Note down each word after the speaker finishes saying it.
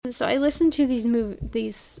So I listen to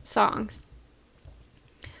these songs.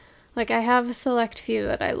 Like, I have a select few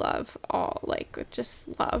that I love,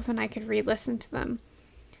 just love, and I could re-listen to them.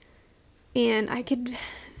 And I could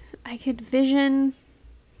vision,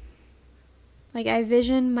 I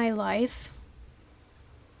vision my life.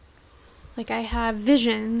 I have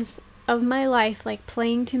visions of my life,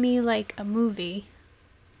 playing to me like a movie.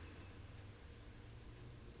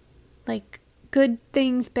 Good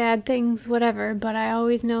things, bad things, whatever, but I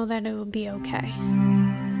always know that it will be okay.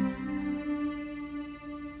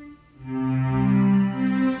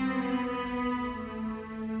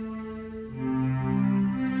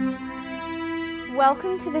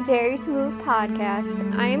 Welcome to the Dare You to Move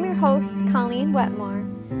podcast. I am your host, Colleen Wetmore.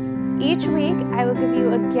 Each week, I will give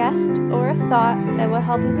you a guest or a thought that will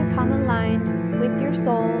help you become aligned with your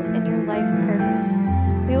soul and your life's purpose.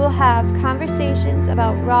 We will have conversations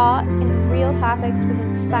about raw and real topics with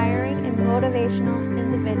inspiring and motivational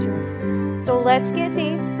individuals. So let's get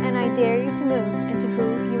deep, and I dare you to move into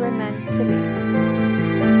who you are meant to be.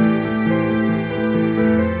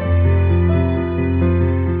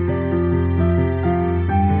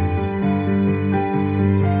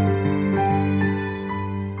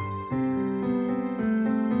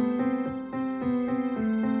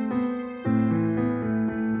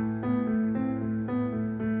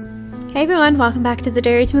 Hey everyone, welcome back to the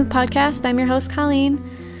Dare You to Move podcast. I'm your host, Colleen.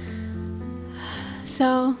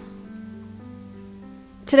 So,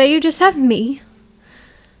 today you just have me.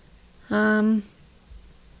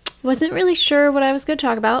 Wasn't really sure what I was going to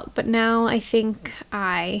talk about, but now I think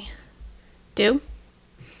I do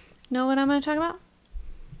know what I'm going to talk about.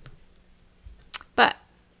 But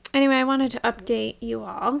anyway, I wanted to update you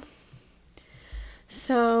all.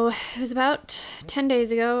 So, it was about 10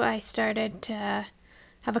 days ago I started to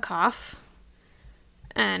have a cough,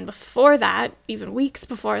 and before that, even weeks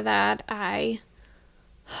before that, I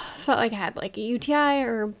felt like I had a UTI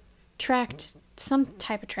or some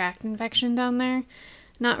type of tract infection down there.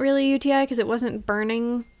 Not really UTI because it wasn't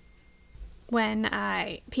burning when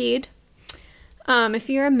I peed. If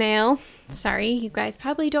you're a male, sorry, you guys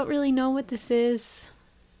probably don't really know what this is.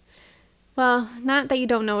 Well, not that you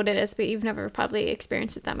don't know what it is, but you've never probably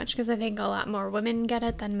experienced it that much, because I think a lot more women get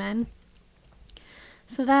it than men.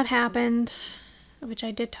 So that happened, which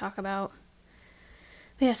I did talk about.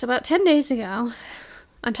 But yeah, so about 10 days ago,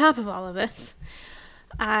 on top of all of this,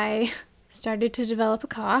 I started to develop a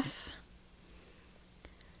cough.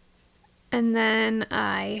 And then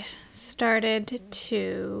I started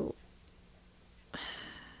to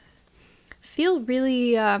feel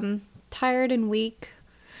really tired and weak.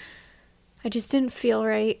 I just didn't feel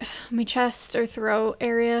right. My chest or throat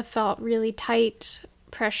area felt really tight,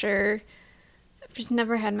 pressure. I've just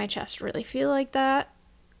never had my chest really feel like that.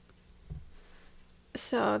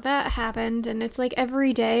 So that happened, and it's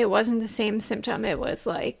every day it wasn't the same symptom. It was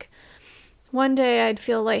one day I'd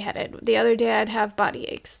feel lightheaded, the other day I'd have body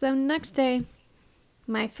aches, the next day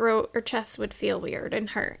my throat or chest would feel weird and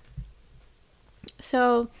hurt.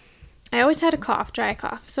 So I always had a cough, dry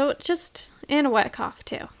cough, and a wet cough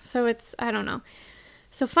too. So I don't know.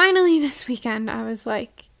 So finally this weekend I was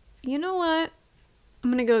like, you know what? I'm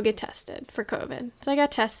going to go get tested for COVID. So I got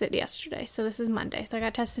tested yesterday. So this is Monday. So I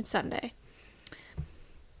got tested Sunday.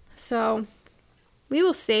 So we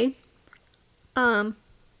will see.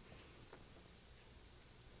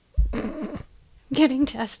 Getting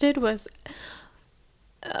tested was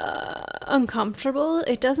uncomfortable.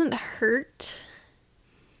 It doesn't hurt.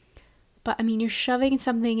 But I mean, you're shoving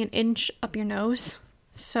something an inch up your nose.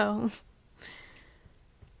 So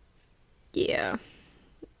yeah.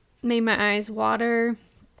 Made my eyes water.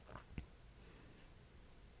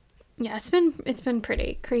 Yeah, it's been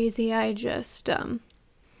pretty crazy. I just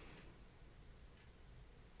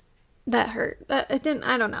that hurt. It didn't.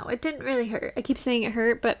 I don't know. It didn't really hurt. I keep saying it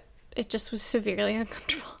hurt, but it just was severely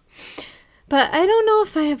uncomfortable. But I don't know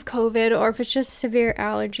if I have COVID or if it's just severe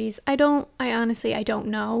allergies. I honestly don't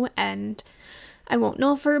know, and I won't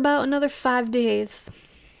know for about another 5 days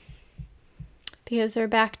because they're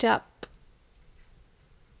backed up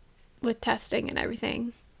with testing and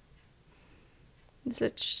everything.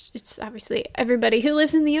 It's obviously, everybody who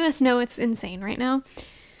lives in the US know it's insane right now.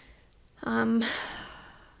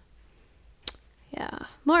 Yeah,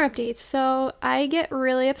 more updates. So I get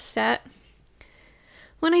really upset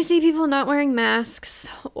when I see people not wearing masks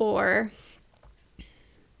or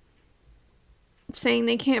saying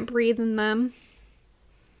they can't breathe in them,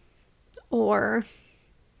 or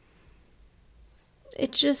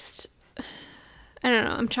it just, I don't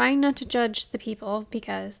know, I'm trying not to judge the people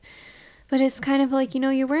but it's kind of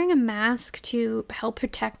you're wearing a mask to help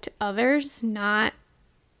protect others, not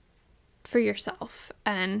for yourself.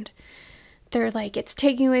 And they're like, it's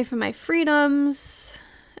taking away from my freedoms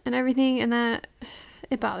and everything, and that,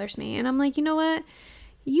 it bothers me. And I'm like, you know what?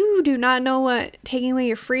 You do not know what taking away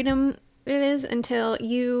your freedom it is until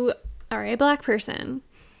you are a Black person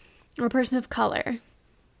or a person of color.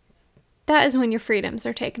 That is when your freedoms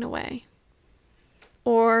are taken away.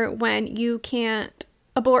 Or when you can't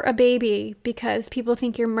abort a baby because people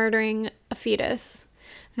think you're murdering a fetus.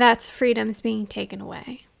 That's freedoms being taken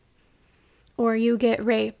away. Or you get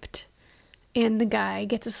raped and the guy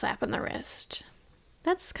gets a slap on the wrist.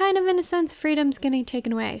 That's kind of, in a sense, freedom's getting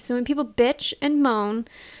taken away. So when people bitch and moan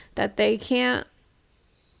that they can't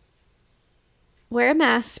wear a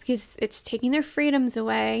mask because it's taking their freedoms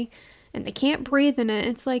away and they can't breathe in it,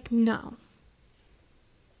 it's like, no.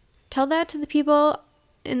 Tell that to the people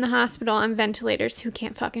in the hospital on ventilators who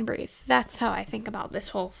can't fucking breathe. That's how I think about this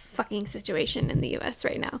whole fucking situation in the US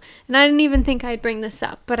right now. And I didn't even think I'd bring this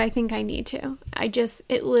up, but I think I need to.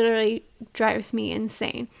 It literally drives me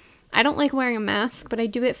insane. I don't like wearing a mask, but I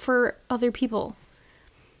do it for other people.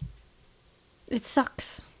 It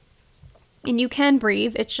sucks. And you can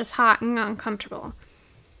breathe, it's just hot and uncomfortable.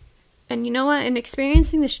 And you know what? In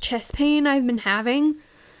experiencing this chest pain I've been having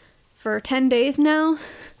for 10 days now,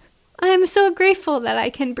 I am so grateful that I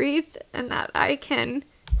can breathe and that I can,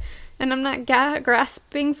 and I'm not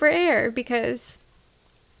grasping for air, because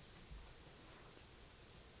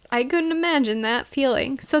I couldn't imagine that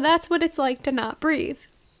feeling. So that's what it's like to not breathe.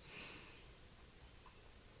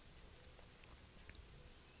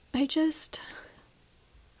 I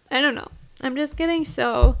don't know. I'm just getting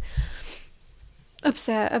so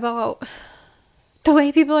upset about the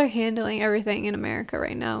way people are handling everything in America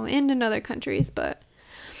right now and in other countries, but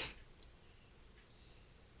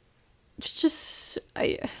it's just,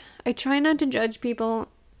 I try not to judge people.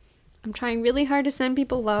 I'm trying really hard to send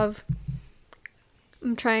people love.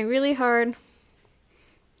 I'm trying really hard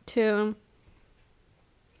to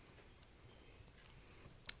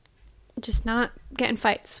just not get in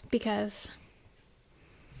fights, because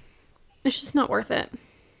it's just not worth it.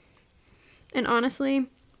 And honestly,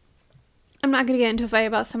 I'm not going to get into a fight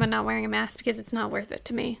about someone not wearing a mask because it's not worth it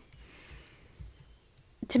to me.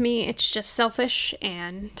 To me, it's just selfish,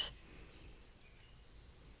 and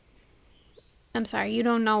I'm sorry, you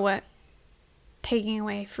don't know what taking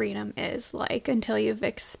away freedom is like until you've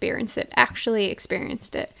actually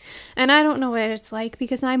experienced it. And I don't know what it's like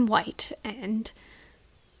because I'm white and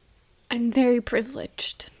I'm very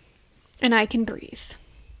privileged and I can breathe.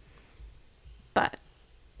 But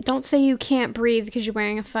don't say you can't breathe because you're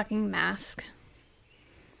wearing a fucking mask.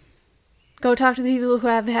 Go talk to the people who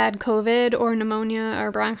have had COVID or pneumonia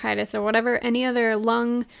or bronchitis or whatever, any other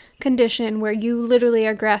lung condition where you literally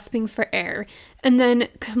are grasping for air, and then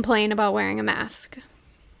complain about wearing a mask.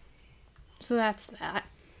 So that's that.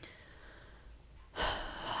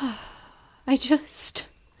 I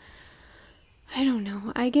don't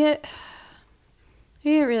know. I get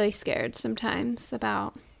really scared sometimes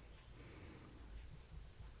about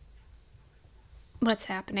what's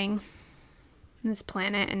happening on this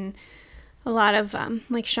planet, and a lot of,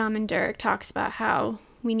 like Shaman Durek talks about how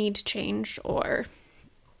we need to change, or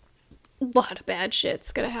a lot of bad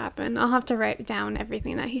shit's gonna happen. I'll have to write down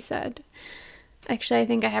everything that he said. Actually, I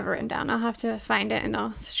think I have it written down. I'll have to find it and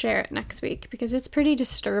I'll share it next week because it's pretty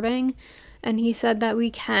disturbing. And he said that we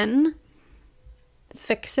can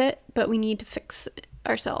fix it, but we need to fix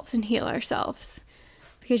ourselves and heal ourselves.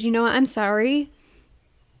 Because you know what? I'm sorry.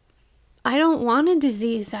 I don't want a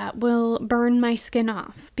disease that will burn my skin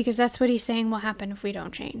off, because that's what he's saying will happen if we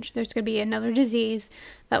don't change. There's going to be another disease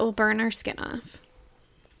that will burn our skin off.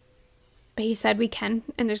 But he said we can,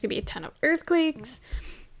 and there's going to be a ton of earthquakes.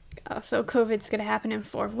 Also, COVID's going to happen in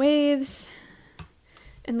 4 waves.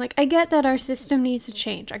 And, like, I get that our system needs to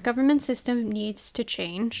change. Our government system needs to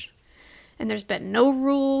change. And there's been no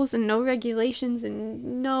rules and no regulations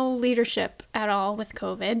and no leadership at all with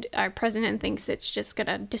COVID. Our president thinks it's just going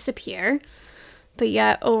to disappear. But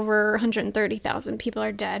yet over 130,000 people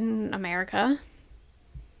are dead in America.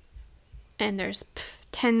 And there's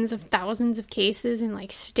tens of thousands of cases in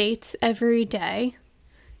like states every day.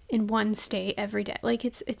 In one state every day. Like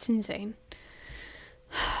it's insane.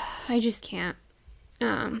 I just can't.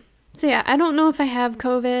 So yeah, I don't know if I have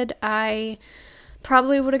COVID. I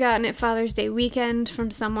probably would have gotten it Father's Day weekend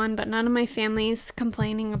from someone, but none of my family's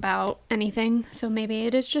complaining about anything. So maybe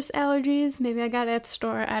it is just allergies. Maybe I got it at the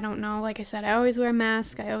store. I don't know. Like I said, I always wear a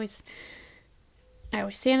mask. I always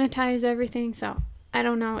sanitize everything. So I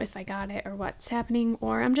don't know if I got it or what's happening,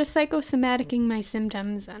 or I'm just psychosomaticing my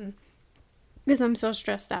symptoms and because I'm so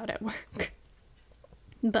stressed out at work.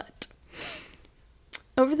 But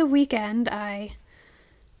over the weekend, I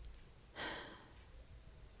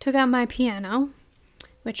took out my piano,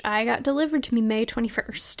 which I got delivered to me May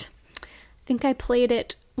 21st. I think I played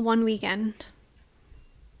it one weekend,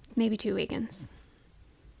 maybe 2 weekends.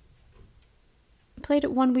 Played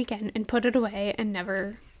it one weekend and put it away and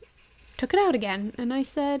never took it out again. And I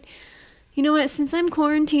said, you know what, since I'm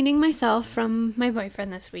quarantining myself from my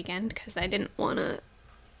boyfriend this weekend, because I didn't want to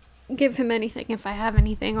give him anything if I have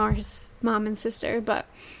anything, or his mom and sister, but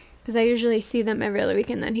because I usually see them every other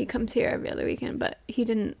weekend, then he comes here every other weekend, but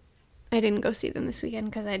I didn't go see them this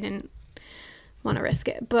weekend because I didn't want to risk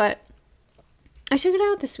it, but I took it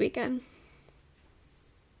out this weekend,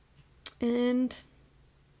 and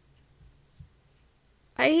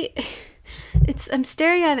I'm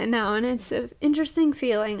staring at it now, and it's an interesting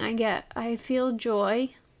feeling I get. I feel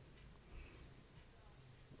joy,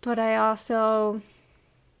 but I also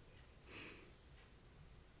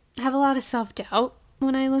have a lot of self-doubt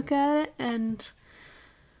when I look at it, and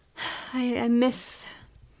I miss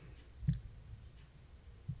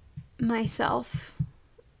myself,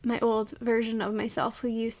 my old version of myself who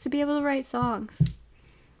used to be able to write songs.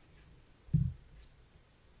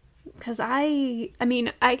 Because I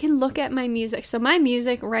can look at my music. So my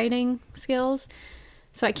music writing skills,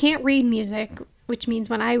 so I can't read music, which means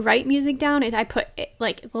when I write music down, I put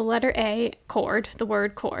like the letter A, chord, the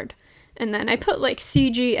word chord. And then I put like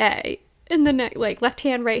CGA in the neck, like left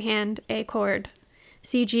hand, right hand, A chord,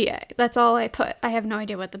 CGA. That's all I put. I have no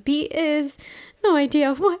idea what the beat is, no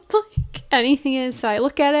idea what like anything is. So I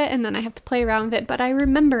look at it and then I have to play around with it, but I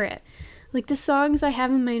remember it. Like the songs I have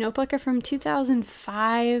in my notebook are from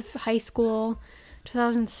 2005, high school,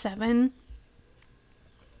 2007.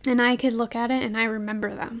 And I could look at it and I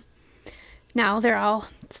remember them. Now they're all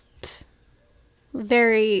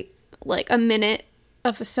very like a minute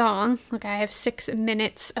of a song. Like I have 6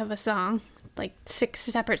 minutes of a song, like 6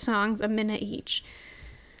 separate songs, a minute each,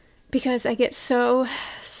 because I get so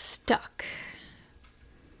stuck.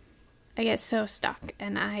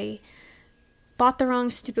 And I bought the wrong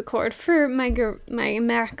stupid cord for my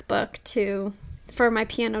MacBook for my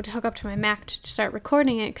piano to hook up to my Mac to start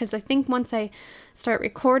recording it, because I think once I start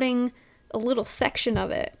recording a little section of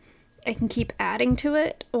it, I can keep adding to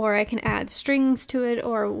it, or I can add strings to it,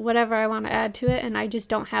 or whatever I want to add to it, and I just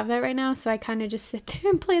don't have that right now, so I kind of just sit there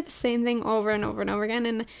and play the same thing over and over and over again.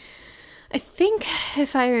 And I think,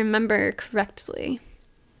 if I remember correctly,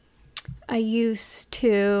 I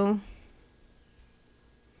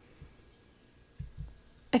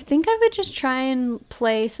think I would just try and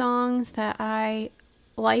play songs that I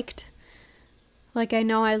liked. Like I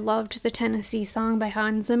know I loved the Tennessee song by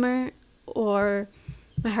Hans Zimmer, or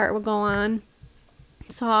My Heart Will Go On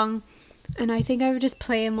song, and I think I would just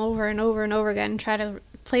play them over and over and over again and try to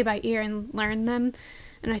play by ear and learn them.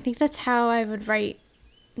 And I think that's how I would write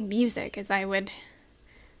music, is I would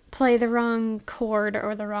play the wrong chord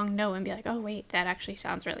or the wrong note and be like, oh wait, that actually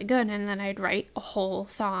sounds really good, and then I'd write a whole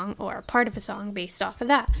song or a part of a song based off of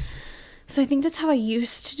that. So I think that's how I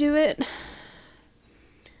used to do it.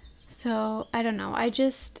 So I don't know, I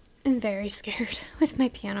just am very scared with my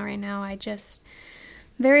piano right now. I just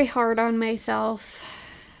very hard on myself.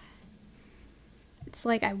 It's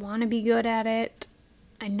like I want to be good at it.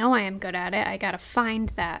 I know I am good at it. I gotta find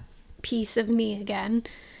that piece of me again.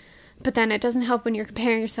 But then it doesn't help when you're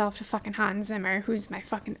comparing yourself to fucking Hans Zimmer, who's my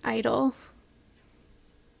fucking idol.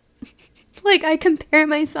 Like, I compare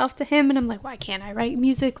myself to him, and I'm like, why can't I write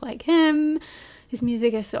music like him? His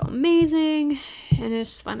music is so amazing. And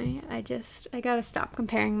it's funny. I gotta stop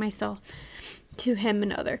comparing myself to him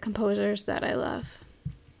and other composers that I love.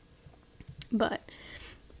 But,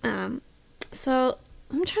 so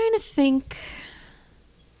I'm trying to think.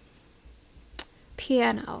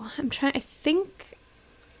 Piano. I think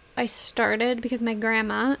I started because my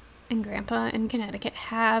grandma and grandpa in Connecticut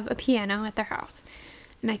have a piano at their house.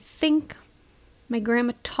 And I think my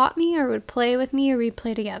grandma taught me or would play with me, or we'd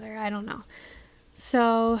play together. I don't know.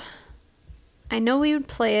 So I know we would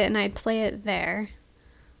play it, and I'd play it there.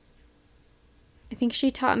 I think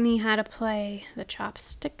she taught me how to play the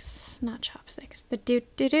chopsticks, not chopsticks, the do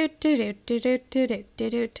do do do do do do do do do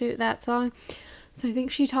do do, that song. So I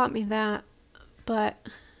think she taught me that, but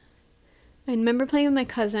I remember playing with my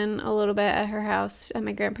cousin a little bit at her house, at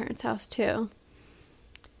my grandparents' house too.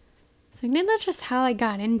 So I think that's just how I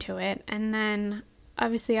got into it. And then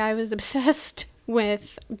obviously I was obsessed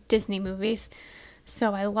with Disney movies,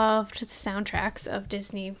 so I loved the soundtracks of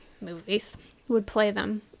Disney movies. Would play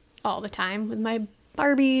them all the time with my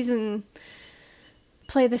Barbies and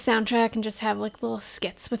play the soundtrack and just have like little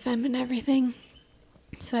skits with them and everything.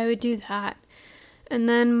 So I would do that. And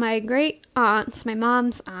then my great aunt, my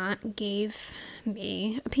mom's aunt, gave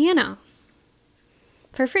me a piano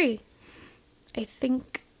for free. I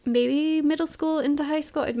think maybe middle school into high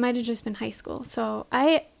school. It might have just been high school. So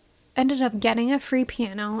I ended up getting a free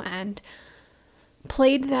piano and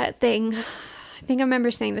played that thing. I think I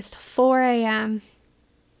remember saying this to 4 a.m.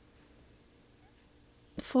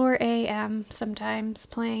 4 a.m. sometimes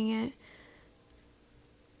playing it.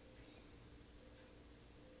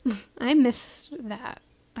 I miss that.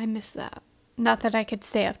 Not that I could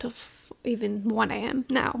stay up till even 1 a.m.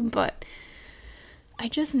 now, but I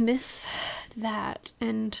just miss that.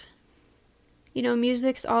 And,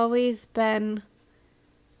 music's always been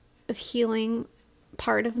a healing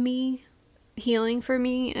part of me, healing for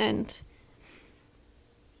me, and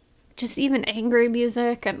just even angry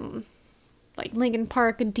music and like Linkin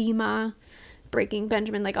Park, Edema, Breaking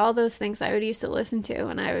Benjamin, like all those things I would used to listen to,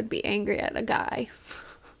 and I would be angry at a guy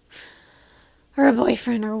or a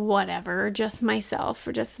boyfriend or whatever, or just myself,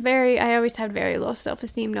 or just I always had very low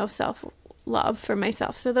self-esteem, no self-love for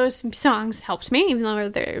myself. So those songs helped me, even though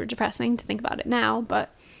they're depressing to think about it now.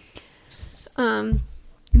 But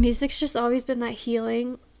music's just always been that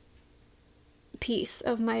healing piece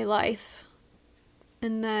of my life.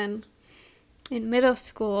 And then in middle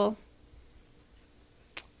school,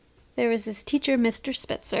 there was this teacher, Mr.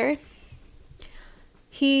 Spitzer.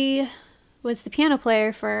 He was the piano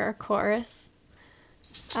player for our chorus.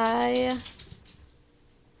 I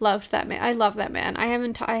loved that man. I love that man.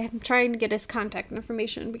 I'm trying to get his contact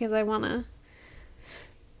information because I wanna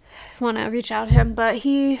reach out to him. But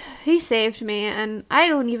he saved me, and I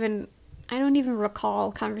don't even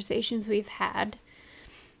recall conversations we've had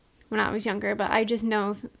when I was younger. But I just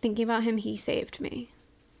know, thinking about him, he saved me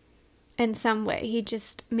in some way. He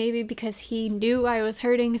just, maybe because he knew I was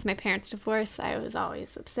hurting because my parents divorced, I was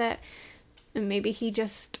always upset, and maybe he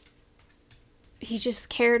just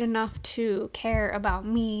cared enough to care about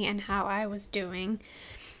me and how I was doing.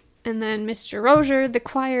 And then Mr. Rozier, the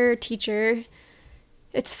choir teacher,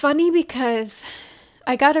 it's funny because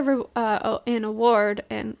I got an award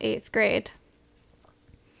in 8th grade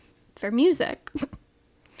for music.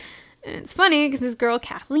 And it's funny because this girl,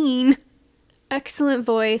 Kathleen, excellent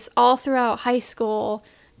voice all throughout high school,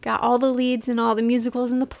 got all the leads in all the musicals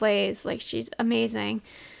and the plays, like she's amazing.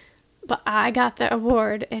 But I got the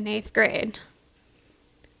award in 8th grade.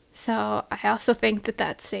 So I also think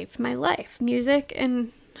that saved my life. Music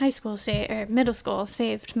in middle school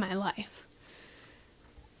saved my life.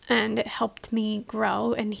 And it helped me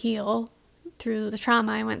grow and heal through the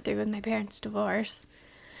trauma I went through with my parents' divorce.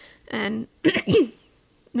 And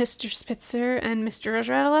Mr. Spitzer and Mr.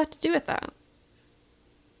 Rozier had a lot to do with that.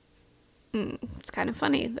 It's kind of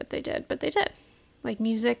funny that they did, but they did. Like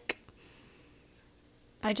music,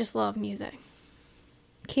 I just love music.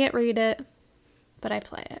 Can't read it, but I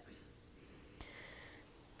play it.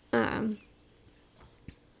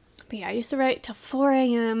 But yeah, I used to write till 4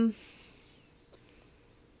 a.m.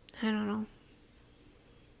 I don't know.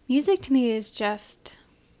 Music to me is just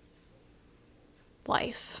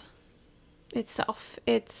life itself.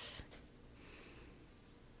 It's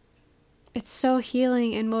so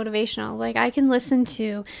healing and motivational. Like I can listen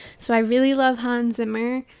to, so I really love Hans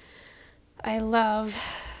Zimmer. I love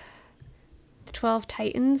the 12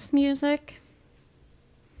 Titans music.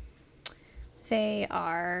 They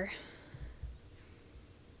are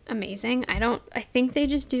amazing. I think they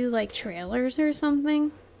just do like trailers or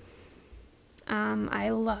something. I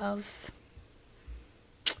love,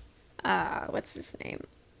 what's his name?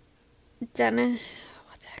 Dennis,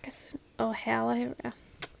 what the heck is his, O'Halloran?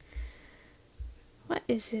 What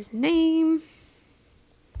is his name?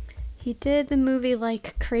 He did the movie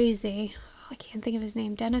Like Crazy. I can't think of his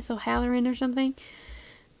name. Dennis O'Halloran or something.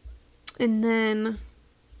 And then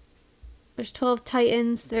there's 12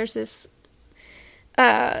 Titans. There's this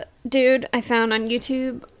dude I found on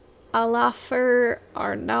YouTube, Olafur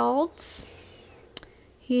Arnalds.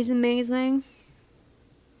 He's amazing.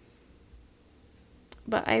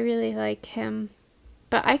 But I really like him.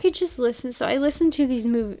 But I could just listen. So I listen to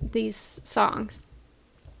these songs.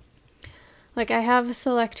 Like I have a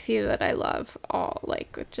select few that I love,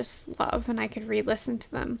 just love, and I could re-listen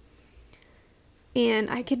to them. And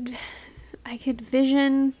I could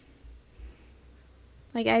vision,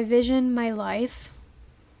 like I vision my life.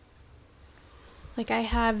 Like I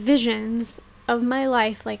have visions of my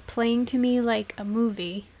life like playing to me like a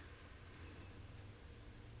movie.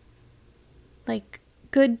 Like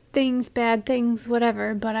good things, bad things,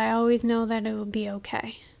 whatever, but I always know that it will be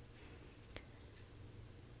okay.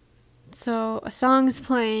 So a song's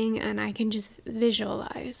playing and I can just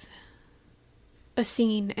visualize a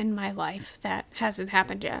scene in my life that hasn't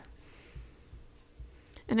happened yet.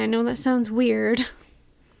 And I know that sounds weird,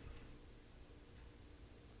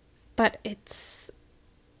 but it's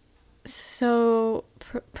so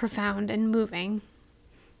profound and moving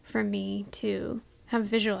for me to have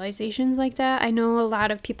visualizations like that. I know a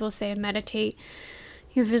lot of people say meditate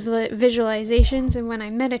your visualizations, and when I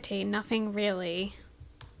meditate, nothing really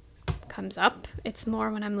comes up. It's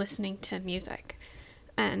more when I'm listening to music.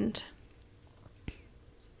 And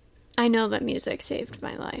I know that music saved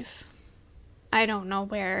my life. I don't know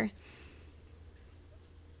where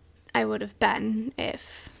I would have been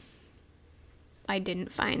if I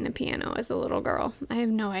didn't find the piano as a little girl. I have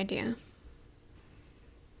no idea.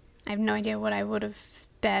 I have no idea what I would have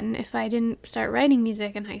been if I didn't start writing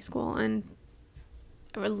music in high school and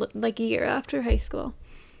like a year after high school.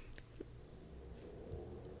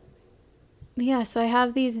 Yeah, so I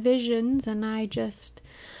have these visions and I just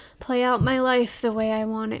play out my life the way I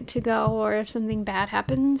want it to go, or if something bad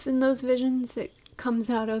happens in those visions, it comes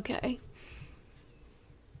out okay.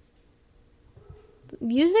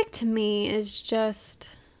 Music to me is just,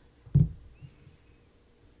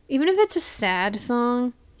 even if it's a sad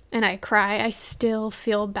song and I cry, I still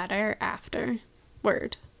feel better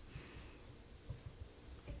afterward.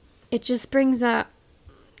 It just brings up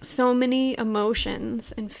so many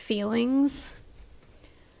emotions and feelings.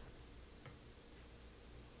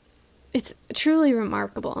 It's truly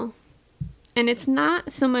remarkable. And it's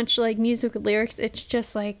not so much like music with lyrics, it's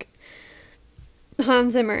just like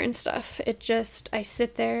Hans Zimmer and stuff. I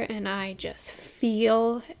sit there and I just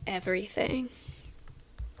feel everything.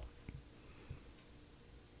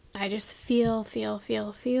 I just feel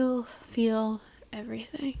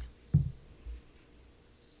everything.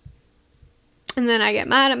 And then I get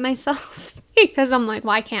mad at myself because I'm like,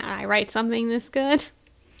 why can't I write something this good?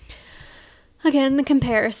 Again, the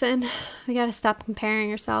comparison. We gotta stop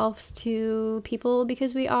comparing ourselves to people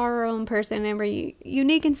because we are our own person and we're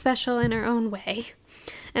unique and special in our own way.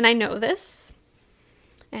 And I know this.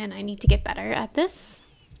 And I need to get better at this.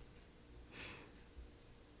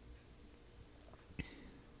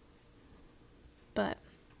 But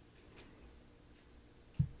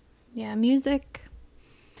yeah, music.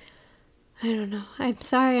 I don't know. I'm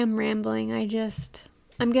sorry I'm rambling.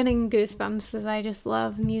 I'm getting goosebumps because I just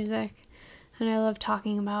love music. And I love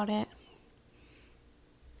talking about it.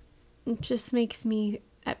 It just makes me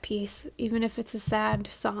at peace, even if it's a sad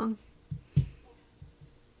song.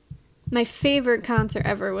 My favorite concert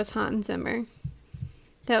ever was Hans Zimmer.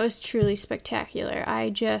 That was truly spectacular.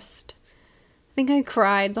 I think I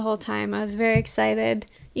cried the whole time. I was very excited.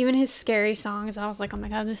 Even his scary songs, I was like, oh my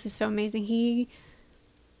god, this is so amazing.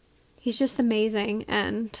 He's just amazing,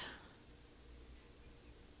 and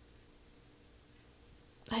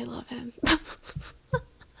I love him.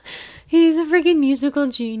 He's a freaking musical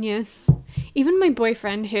genius. Even my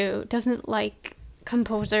boyfriend, who doesn't like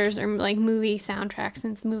composers or like movie soundtracks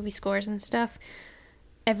and movie scores and stuff,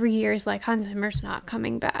 every year is like, Hans Zimmer's not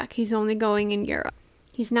coming back. He's only going in Europe.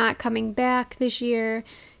 He's not coming back this year.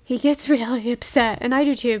 He gets really upset, and I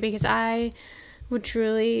do too, because I would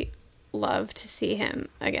truly love to see him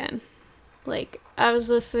again. Like, I was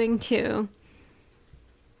listening to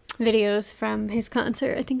videos from his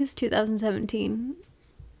concert, I think it was 2017,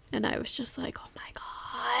 and I was just like, oh my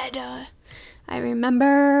god, I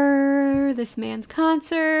remember this man's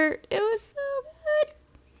concert. It was so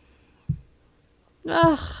good.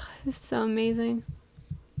 Ugh, it's so amazing.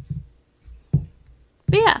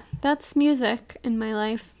 But yeah, that's music in my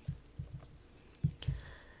life.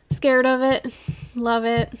 Scared of it, love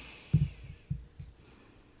it.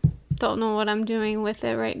 Don't know what I'm doing with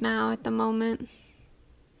it right now at the moment.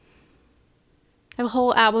 I have a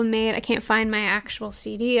whole album made. I can't find my actual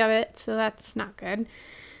CD of it, so that's not good.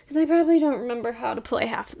 Because I probably don't remember how to play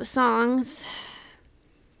half of the songs.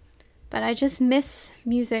 But I just miss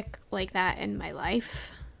music like that in my life.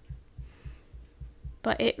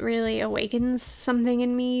 But it really awakens something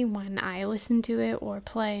in me when I listen to it or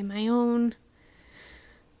play my own.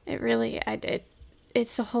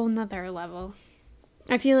 It's a whole nother level.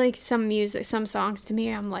 I feel like some songs to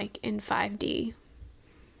me, I'm like in 5D.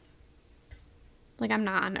 Like I'm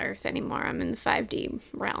not on Earth anymore. I'm in the 5D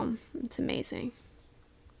realm. It's amazing.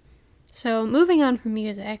 So moving on from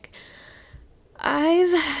music,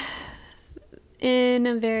 I've in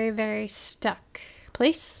a very, very stuck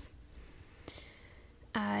place.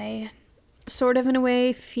 I sort of in a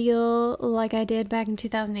way feel like I did back in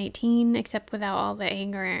 2018, except without all the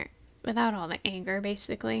anger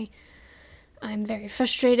basically. I'm very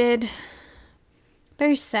frustrated,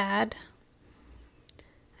 very sad.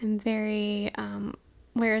 I'm very,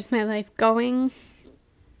 where is my life going?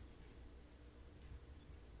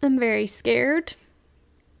 I'm very scared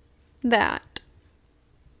that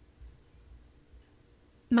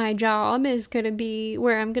my job is going to be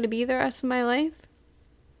where I'm going to be the rest of my life.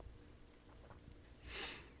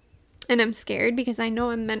 And I'm scared because I know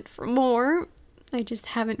I'm meant for more. I just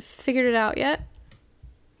haven't figured it out yet.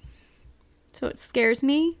 So it scares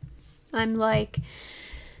me. I'm like,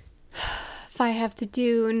 if I have to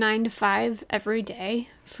do 9 to 5 every day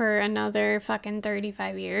for another fucking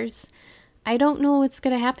 35 years, I don't know what's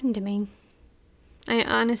going to happen to me. I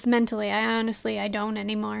honestly don't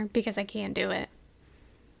anymore because I can't do it.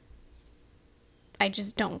 I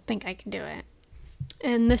just don't think I can do it.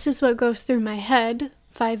 And this is what goes through my head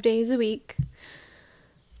 5 days a week.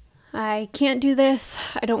 I can't do this.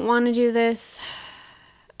 I don't want to do this.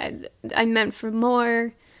 I'm meant for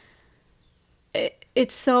more.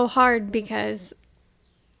 It's so hard because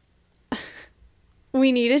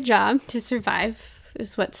we need a job to survive,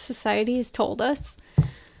 is what society has told us.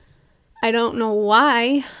 I don't know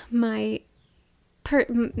why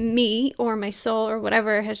me or my soul or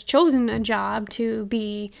whatever has chosen a job to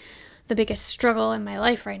be the biggest struggle in my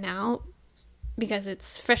life right now, because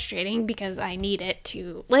it's frustrating because I need it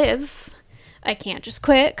to live. I can't just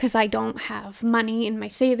quit because I don't have money in my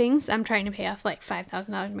savings. I'm trying to pay off like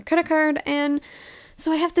 $5,000 in my credit card, and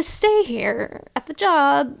so I have to stay here at the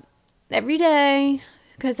job every day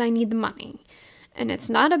because I need the money. And it's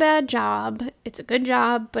not a bad job. It's a good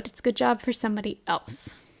job, but it's a good job for somebody else.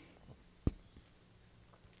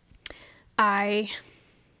 And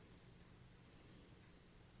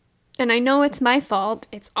I know it's my fault.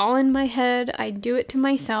 It's all in my head. I do it to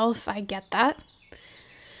myself. I get that.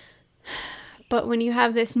 But when you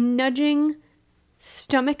have this nudging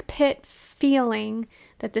stomach pit feeling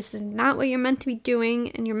that this is not what you're meant to be doing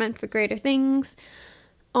and you're meant for greater things,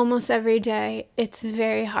 almost every day, it's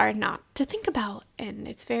very hard not to think about, and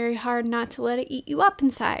it's very hard not to let it eat you up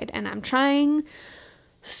inside. And I'm trying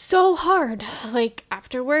so hard. Like,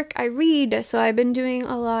 after work, I read. So I've been doing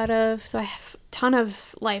I have a ton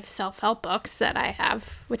of life self-help books that I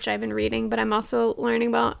have, which I've been reading, but I'm also learning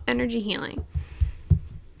about energy healing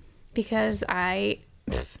because I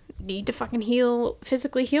need to fucking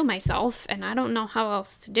physically heal myself, and I don't know how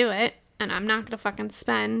else to do it. And I'm not gonna fucking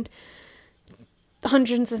spend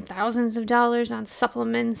hundreds of thousands of dollars on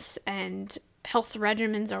supplements and health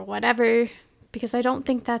regimens or whatever, because I don't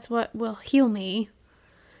think that's what will heal me.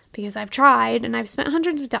 Because I've tried and I've spent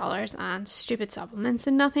hundreds of dollars on stupid supplements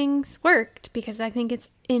and nothing's worked, because I think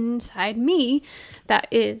it's inside me that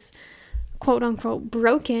is quote unquote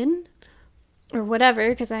broken or whatever,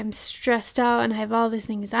 because I'm stressed out and I have all this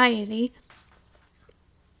anxiety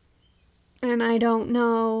and I don't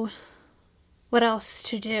know what else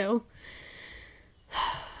to do.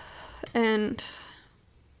 And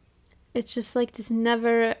it's just like this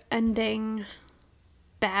never-ending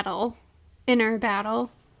inner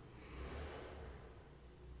battle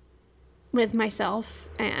with myself,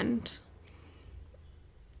 and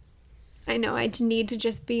I know I need to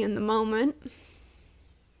just be in the moment,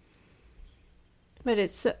 but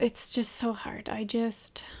it's just so hard. I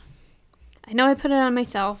know I put it on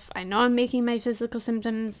myself. I know I'm making my physical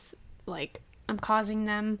symptoms, like, I'm causing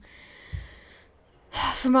them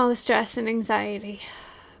from all the stress and anxiety,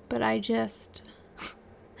 but I don't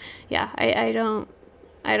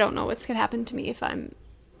know what's gonna happen to me if I'm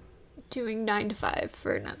doing 9 to 5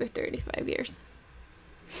 for another 35 years.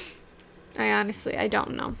 I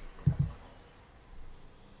don't know.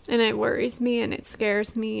 And it worries me and it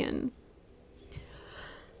scares me, and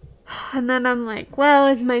then I'm like, well,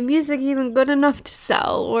 is my music even good enough to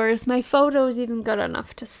sell? Or is my photos even good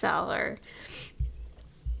enough to sell? Or,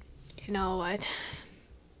 what?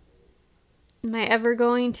 Am I ever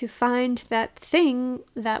going to find that thing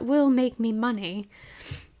that will make me money?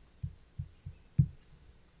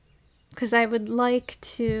 Because I would like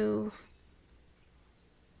to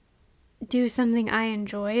do something I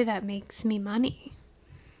enjoy that makes me money.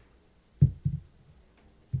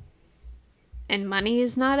 And money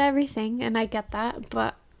is not everything, and I get that,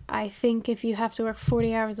 but I think if you have to work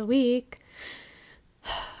 40 hours a week,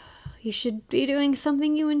 you should be doing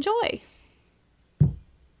something you enjoy.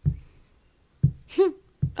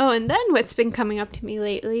 Oh, and then what's been coming up to me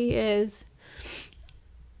lately is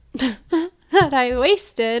that I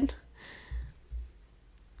wasted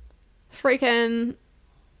freaking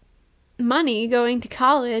money going to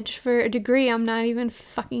college for a degree I'm not even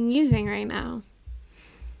fucking using right now.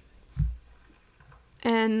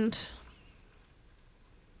 And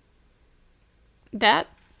that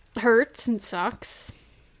hurts and sucks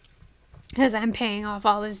because I'm paying off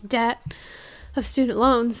all this debt of student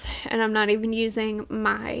loans and I'm not even using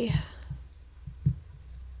my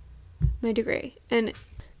degree. And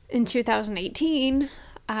in 2018,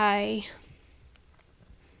 I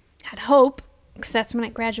had hope, because that's when I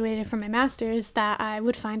graduated from my master's, that I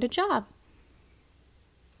would find a job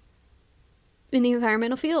in the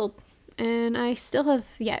environmental field. and I still have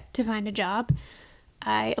yet to find a job.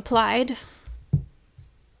 I applied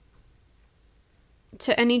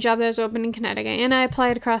to any job that was open in Connecticut, and I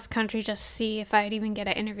applied across the country just to see if I'd even get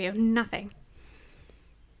an interview. Nothing.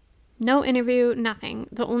 No interview, nothing.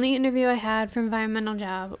 The only interview I had for environmental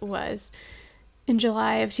job was in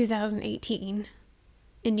July of 2018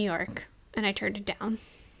 in New York, and I turned it down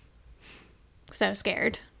because I was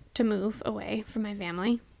scared to move away from my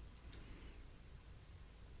family.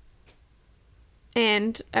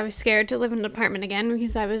 And I was scared to live in an apartment again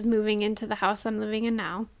because I was moving into the house I'm living in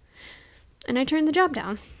now. And I turned the job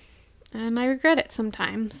down. And I regret it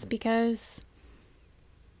sometimes because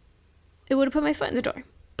it would have put my foot in the door.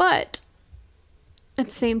 But at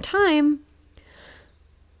the same time,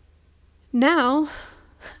 now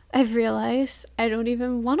I've realized I don't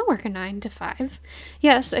even want to work a 9 to 5.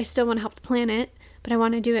 Yes, I still want to help the planet, but I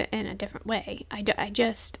want to do it in a different way.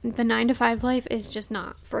 The 9 to 5 life is just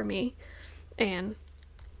not for me. And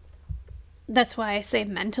that's why I say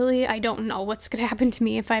mentally, I don't know what's going to happen to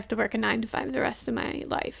me if I have to work a 9 to 5 the rest of my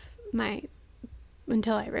life,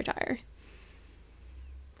 until I retire.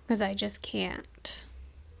 Because I just can't.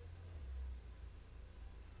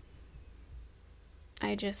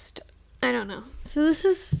 I don't know. So this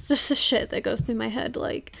is just the shit that goes through my head,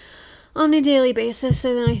 like, on a daily basis.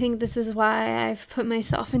 And then I think this is why I've put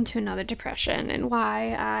myself into another depression, and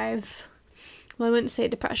why I wouldn't say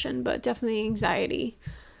depression, but definitely anxiety.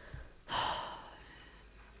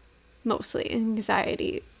 Mostly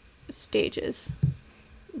anxiety stages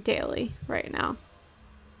daily right now.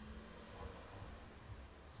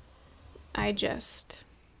 I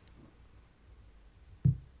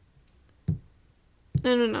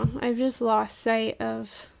don't know. I've just lost sight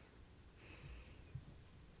of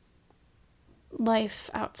life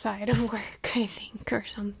outside of work, I think, or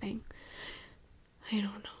something. I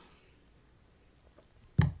don't know.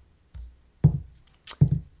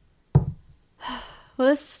 Well,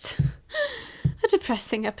 this is a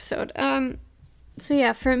depressing episode. So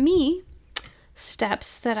yeah, for me,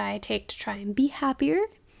 steps that I take to try and be happier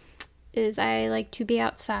is I like to be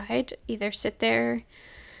outside, either sit there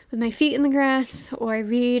with my feet in the grass, or I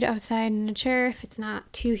read outside in a chair if it's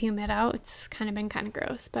not too humid out. It's been kind of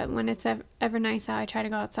gross, but when it's ever nice out, I try to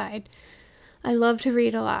go outside. I love to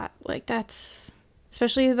read a lot. Like, that's,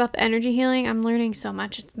 especially about the energy healing, I'm learning so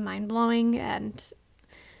much. It's mind-blowing and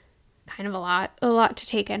kind of a lot to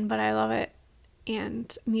take in, but I love it.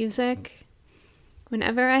 And music,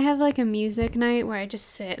 whenever I have like a music night where I just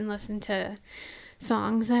sit and listen to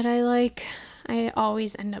songs that I like, I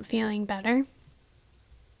always end up feeling better.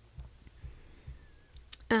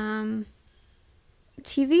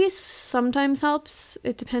 TV sometimes helps.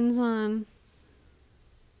 It depends on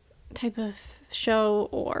type of show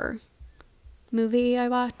or movie I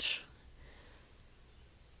watch.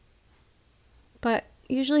 But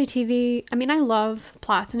usually TV, I mean, I love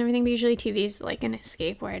plots and everything, but usually TV is like an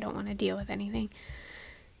escape where I don't want to deal with anything.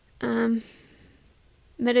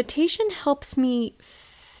 Meditation helps me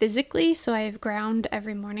physically, so I ground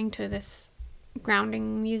every morning to this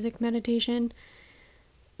grounding music meditation.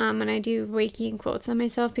 And I do Reiki and quotes on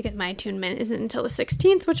myself because my attunement isn't until the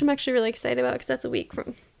 16th, which I'm actually really excited about because that's a week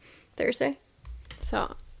from Thursday.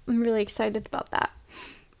 So I'm really excited about that.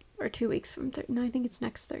 Or 2 weeks from no, I think it's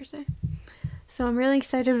next Thursday. So I'm really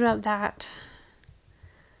excited about that.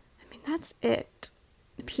 I mean, that's it.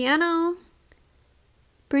 The piano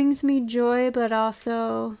brings me joy, but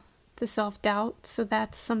also the self-doubt. So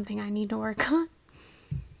that's something I need to work on.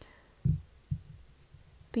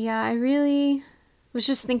 But yeah, I really was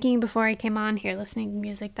just thinking before I came on here listening to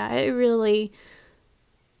music that it really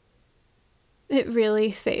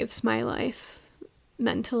saves my life.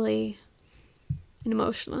 Mentally and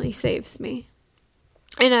emotionally saves me.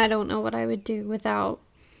 And I don't know what I would do without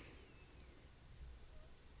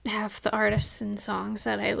half the artists and songs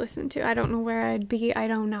that I listen to. I don't know where I'd be. I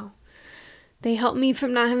don't know. They help me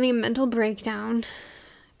from not having a mental breakdown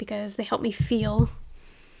because they help me feel.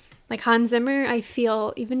 Like Hans Zimmer, I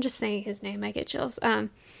feel, even just saying his name, I get chills.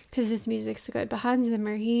 Because his music's so good. But Hans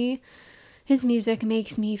Zimmer, his music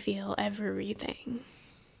makes me feel everything.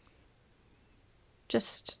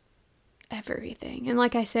 Just everything. And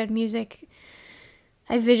like I said, music,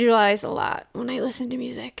 I visualize a lot when I listen to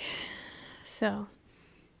music. So,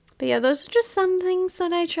 but yeah, those are just some things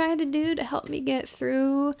that I try to do to help me get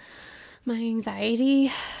through my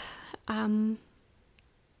anxiety.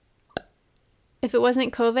 If it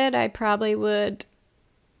wasn't COVID, I probably would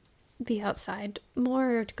be outside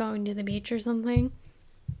more or going to the beach or something.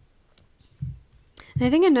 And I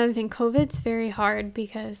think another thing, COVID's very hard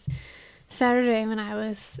because Saturday when I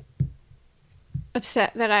was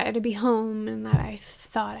upset that I had to be home and that I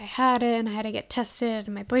thought I had it and I had to get tested,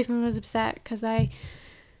 and my boyfriend was upset because I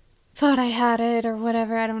thought I had it or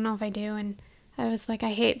whatever. I don't know if I do. And I was like,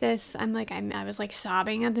 I hate this. I was like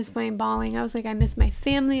sobbing at this point, bawling. I was like, I miss my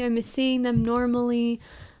family. I miss seeing them normally.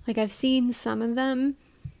 Like, I've seen some of them,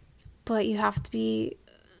 but you have to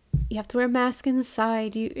wear a mask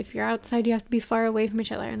inside. If you're outside, you have to be far away from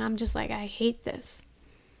each other. And I'm just like, I hate this.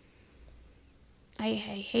 I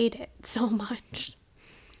hate it so much.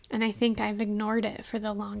 And I think I've ignored it for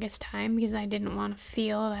the longest time because I didn't want to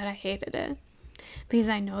feel that I hated it. Because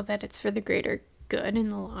I know that it's for the greater good in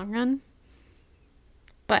the long run.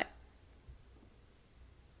 But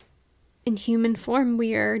in human form,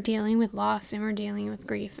 we are dealing with loss and we're dealing with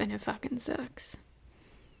grief, and it fucking sucks.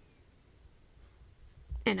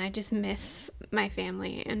 And I just miss my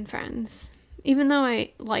family and friends. Even though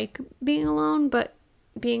I like being alone, but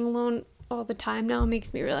being alone all the time now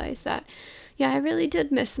makes me realize that, yeah, I really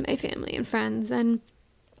did miss my family and friends. And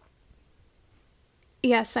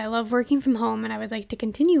yes, I love working from home and I would like to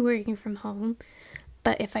continue working from home.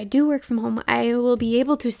 But if I do work from home, I will be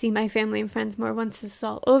able to see my family and friends more once this is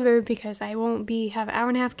all over, because I won't have an hour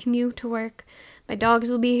and a half commute to work. My dogs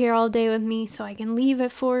will be here all day with me, so I can leave at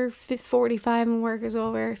 4:45 when work is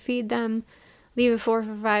over, feed them, leave at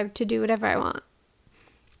 4:45 to do whatever I want.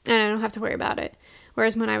 And I don't have to worry about it.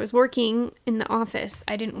 Whereas when I was working in the office,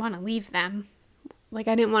 I didn't want to leave them. Like,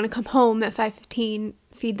 I didn't want to come home at 5:15,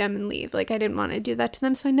 feed them, and leave. Like, I didn't want to do that to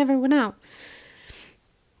them, so I never went out.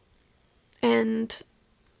 And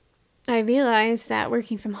I realized that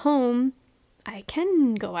working from home, I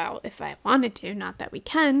can go out if I wanted to. Not that we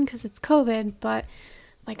can, because it's COVID, but,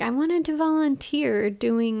 like, I wanted to volunteer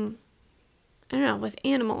doing, I don't know, with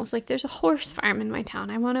animals. Like, there's a horse farm in my town.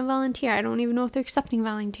 I want to volunteer. I don't even know if they're accepting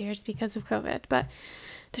volunteers because of COVID, but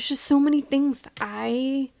there's just so many things that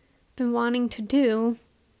I've been wanting to do,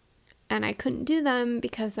 and I couldn't do them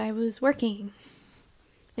because I was working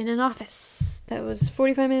in an office that was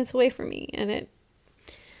 45 minutes away from me, and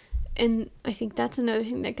I think that's another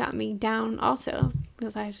thing that got me down also,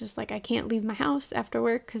 because I was just like, I can't leave my house after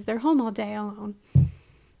work because they're home all day alone,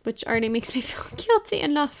 which already makes me feel guilty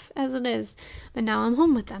enough as it is. But now I'm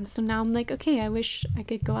home with them, so now I'm like, okay, I wish I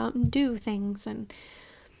could go out and do things and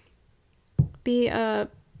be a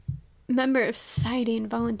member of society and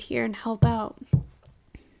volunteer and help out.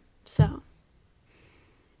 So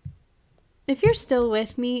if you're still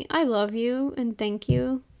with me, I love you and thank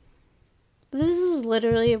you. This is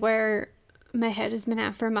literally where my head has been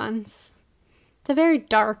at for months. It's a very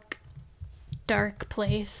dark, dark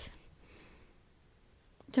place.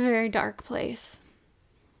 It's a very dark place.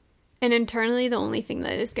 And internally, the only thing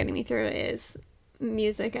that is getting me through it is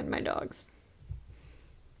music and my dogs.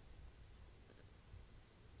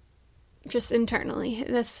 Just internally.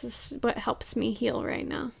 This is what helps me heal right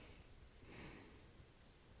now.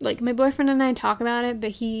 Like, my boyfriend and I talk about it,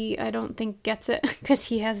 but I don't think gets it, because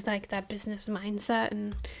he has, like, that business mindset,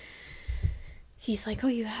 and he's like, oh,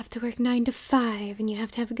 you have to work 9 to 5, and you have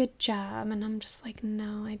to have a good job, and I'm just like,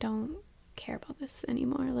 no, I don't care about this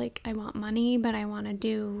anymore. Like, I want money, but I want to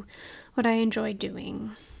do what I enjoy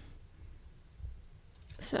doing.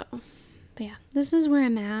 So, but yeah, this is where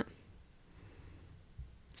I'm at.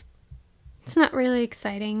 It's not really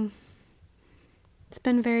exciting. It's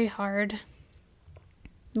been very hard.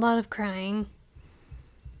 A lot of crying,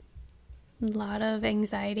 a lot of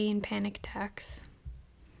anxiety and panic attacks,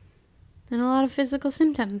 and a lot of physical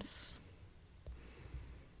symptoms.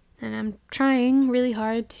 And I'm trying really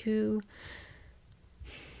hard to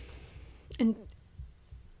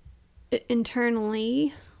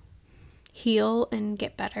internally heal and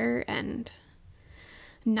get better and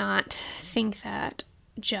not think that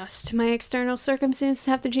just my external circumstances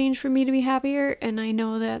have to change for me to be happier. And I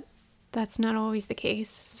know that that's not always the case,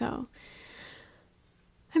 so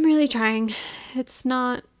I'm really trying. It's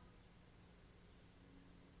not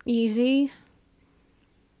easy,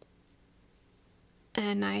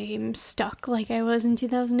 and I'm stuck like I was in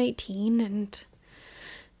 2018, and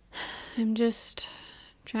I'm just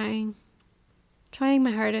trying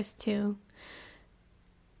my hardest to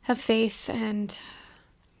have faith in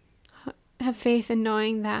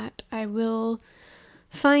knowing that I will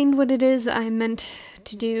find what it is I'm meant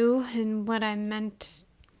to do and what I'm meant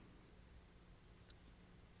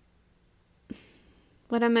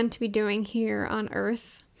to be doing here on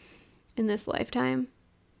Earth in this lifetime.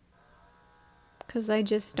 Because I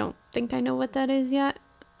just don't think I know what that is yet.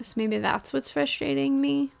 So maybe that's what's frustrating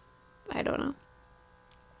me. I don't know.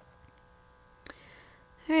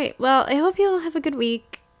 Alright, well, I hope you all have a good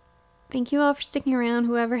week. Thank you all for sticking around,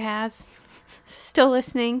 whoever has. Still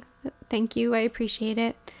listening. Thank you, I appreciate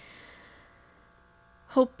it.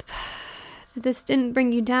 Hope that this didn't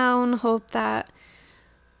bring you down. Hope that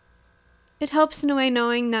it helps in a way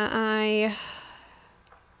knowing that I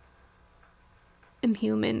am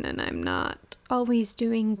human and I'm not always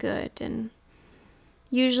doing good. And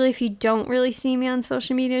usually if you don't really see me on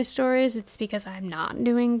social media stories, it's because I'm not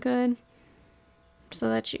doing good. So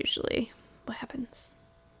that's usually what happens.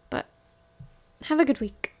 But have a good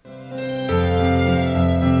week.